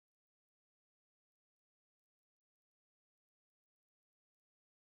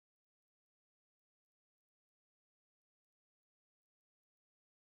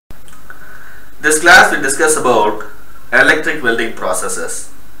This class will discuss about electric welding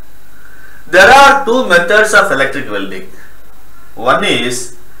processes. There are two methods of electric welding. One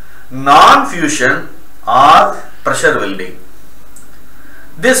is non-fusion or pressure welding.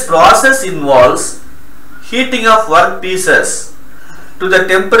 This process involves heating of workpieces to the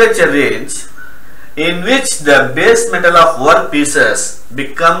temperature range in which the base metal of workpieces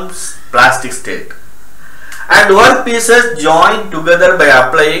becomes plastic state and workpieces join together by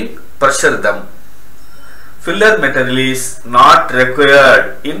applying pressure them. Filler material is not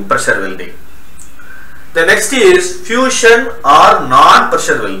required in pressure welding. The next is fusion or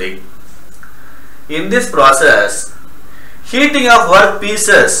non-pressure welding. In this process, heating of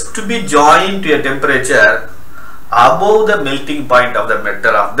workpieces to be joined to a temperature above the melting point of the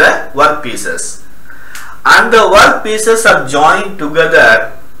metal of the workpieces, and the workpieces are joined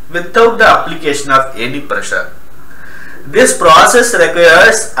together without the application of any pressure. This process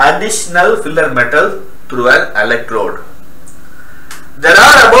requires additional filler metal through an electrode. There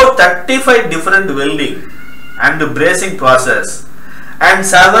are about 35 different welding and brazing process and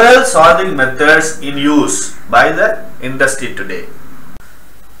several soldering methods in use by the industry today.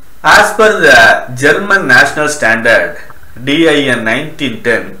 As per the German National Standard DIN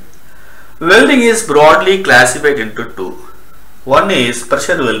 1910, welding is broadly classified into two. One is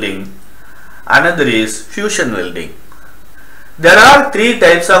pressure welding, another is fusion welding. There are three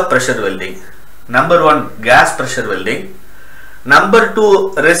types of pressure welding. Number one, gas pressure welding. Number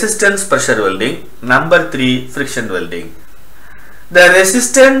two, resistance pressure welding. Number three, friction welding. The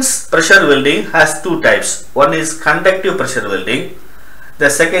resistance pressure welding has two types. One is conductive pressure welding. The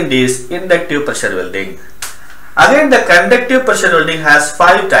second is inductive pressure welding. Again, the conductive pressure welding has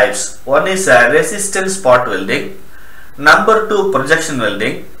five types. One is resistance spot welding. Number two, projection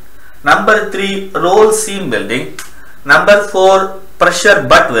welding. Number three, roll seam welding. Number four, pressure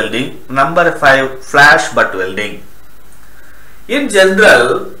butt welding. Number five, flash butt welding. In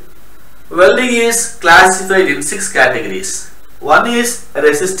general, welding is classified in six categories. One is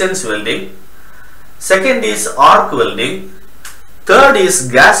resistance welding. Second is arc welding. Third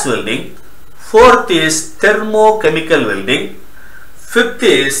is gas welding. Fourth is thermochemical welding. Fifth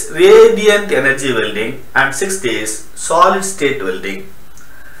is radiant energy welding. And sixth is solid state welding.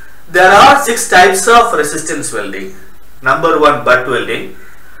 There are six types of resistance welding. Number one, butt welding.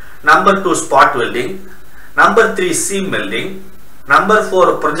 Number two, spot welding. Number three, seam welding. Number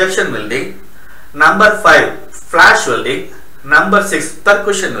four, projection welding. Number five, flash welding. Number six,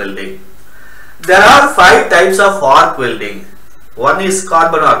 percussion welding. There are five types of arc welding. One is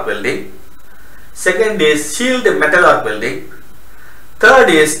carbon arc welding. Second is shield metal arc welding. Third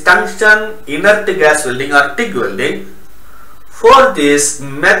is tungsten inert gas welding or TIG welding. Fourth is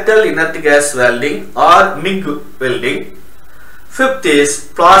metal inert gas welding or MIG welding. Fifth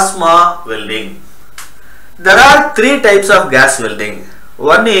is plasma welding. There are three types of gas welding.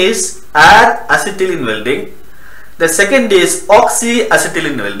 One is air acetylene welding. The second is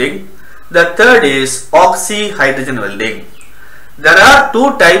oxy-acetylene welding. The third is oxy-hydrogen welding. There are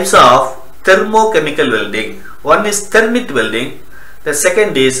two types of thermochemical welding. One is thermite welding. The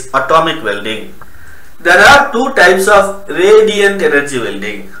second is atomic welding. There are two types of radiant energy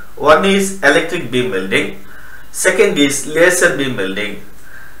welding. One is electric beam welding. Second is laser beam welding.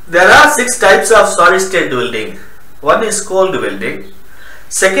 There are six types of solid state welding. One is cold welding.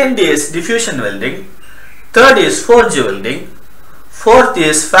 Second is diffusion welding. Third is forge welding. Fourth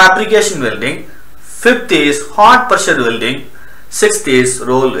is fabrication welding. Fifth is hot pressure welding. Sixth is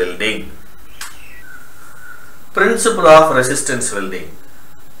roll welding. Principle of resistance welding.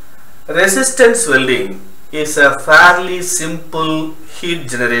 Resistance welding is a fairly simple heat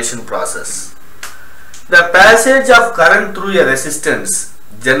generation process. The passage of current through a resistance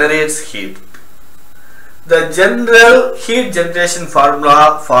generates heat. The general heat generation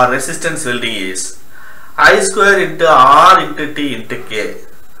formula for resistance welding is I square into R into T into K,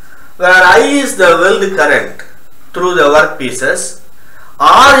 where I is the weld current through the workpieces,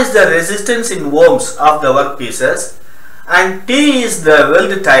 R is the resistance in ohms of the workpieces, and T is the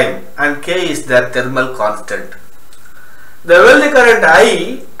weld time and K is the thermal constant. The weld current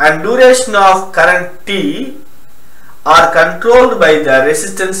I and duration of current T are controlled by the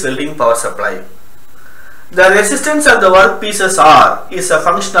resistance welding power supply. The resistance of the workpieces R is a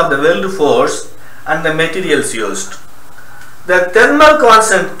function of the weld force and the materials used. The thermal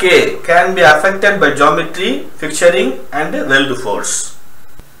constant K can be affected by geometry, fixturing and weld force.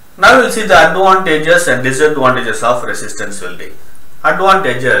 Now we will see the advantages and disadvantages of resistance welding.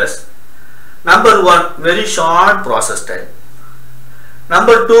 Advantages: number one, very short process time.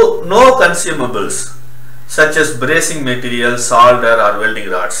 Number two, no consumables such as brazing material, solder or welding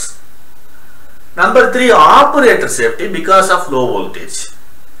rods. Number 3, operator safety because of low voltage.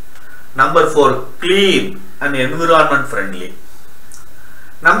 Number 4, clean and environment friendly.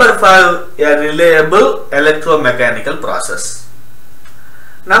 Number 5, a reliable electromechanical process.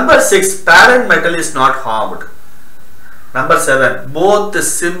 Number 6, parent metal is not harmed. Number 7, both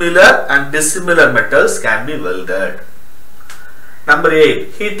similar and dissimilar metals can be welded. Number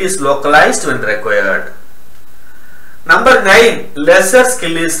 8, heat is localized when required. Number 9, lesser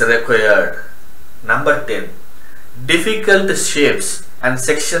skill is required. Number 10, difficult shapes and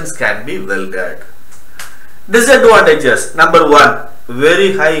sections can be welded. Disadvantages. Number 1,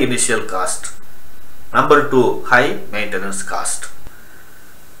 very high initial cost. Number 2, high maintenance cost.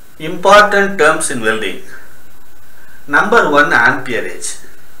 Important terms in welding. Number 1, amperage.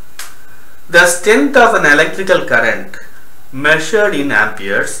 The strength of an electrical current measured in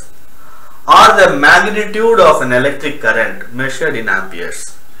amperes or the magnitude of an electric current measured in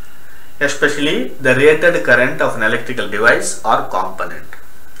amperes, especially the rated current of an electrical device or component.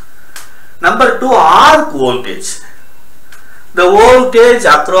 Number 2, arc voltage. The voltage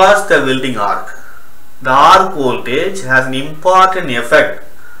across the welding arc. The arc voltage has an important effect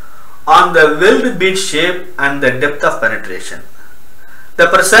on the weld bit shape and the depth of penetration. The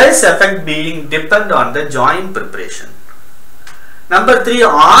precise effect being depend on the joint preparation. Number 3,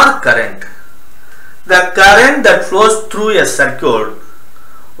 arc current. The current that flows through a circuit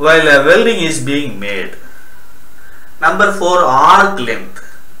while a welding is being made. Number 4, arc length.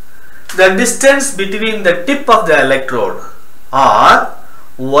 The distance between the tip of the electrode or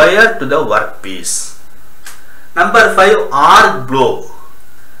wire to the workpiece. Number 5, arc blow.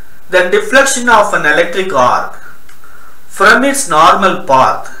 The deflection of an electric arc from its normal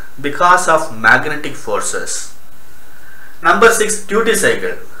path because of magnetic forces. Number 6, duty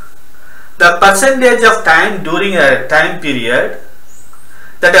cycle. The percentage of time during a time period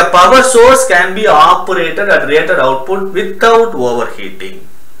that a power source can be operated at rated output without overheating.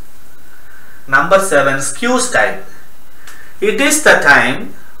 Number 7, skews time. It is the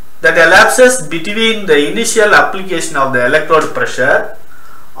time that elapses between the initial application of the electrode pressure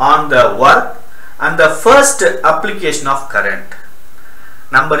on the work and the first application of current.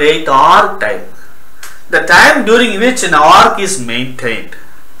 Number 8, arc time. The time during which an arc is maintained.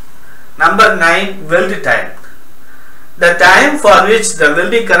 Number 9, weld time. The time for which the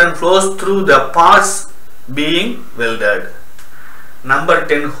welding current flows through the parts being welded. Number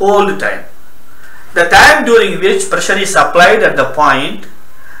 10, hold time. The time during which pressure is applied at the point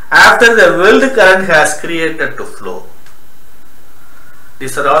after the weld current has created to flow.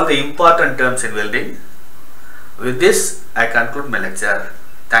 These are all the important terms in welding. With this, I conclude my lecture.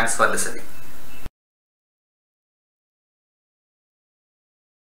 Thanks for listening.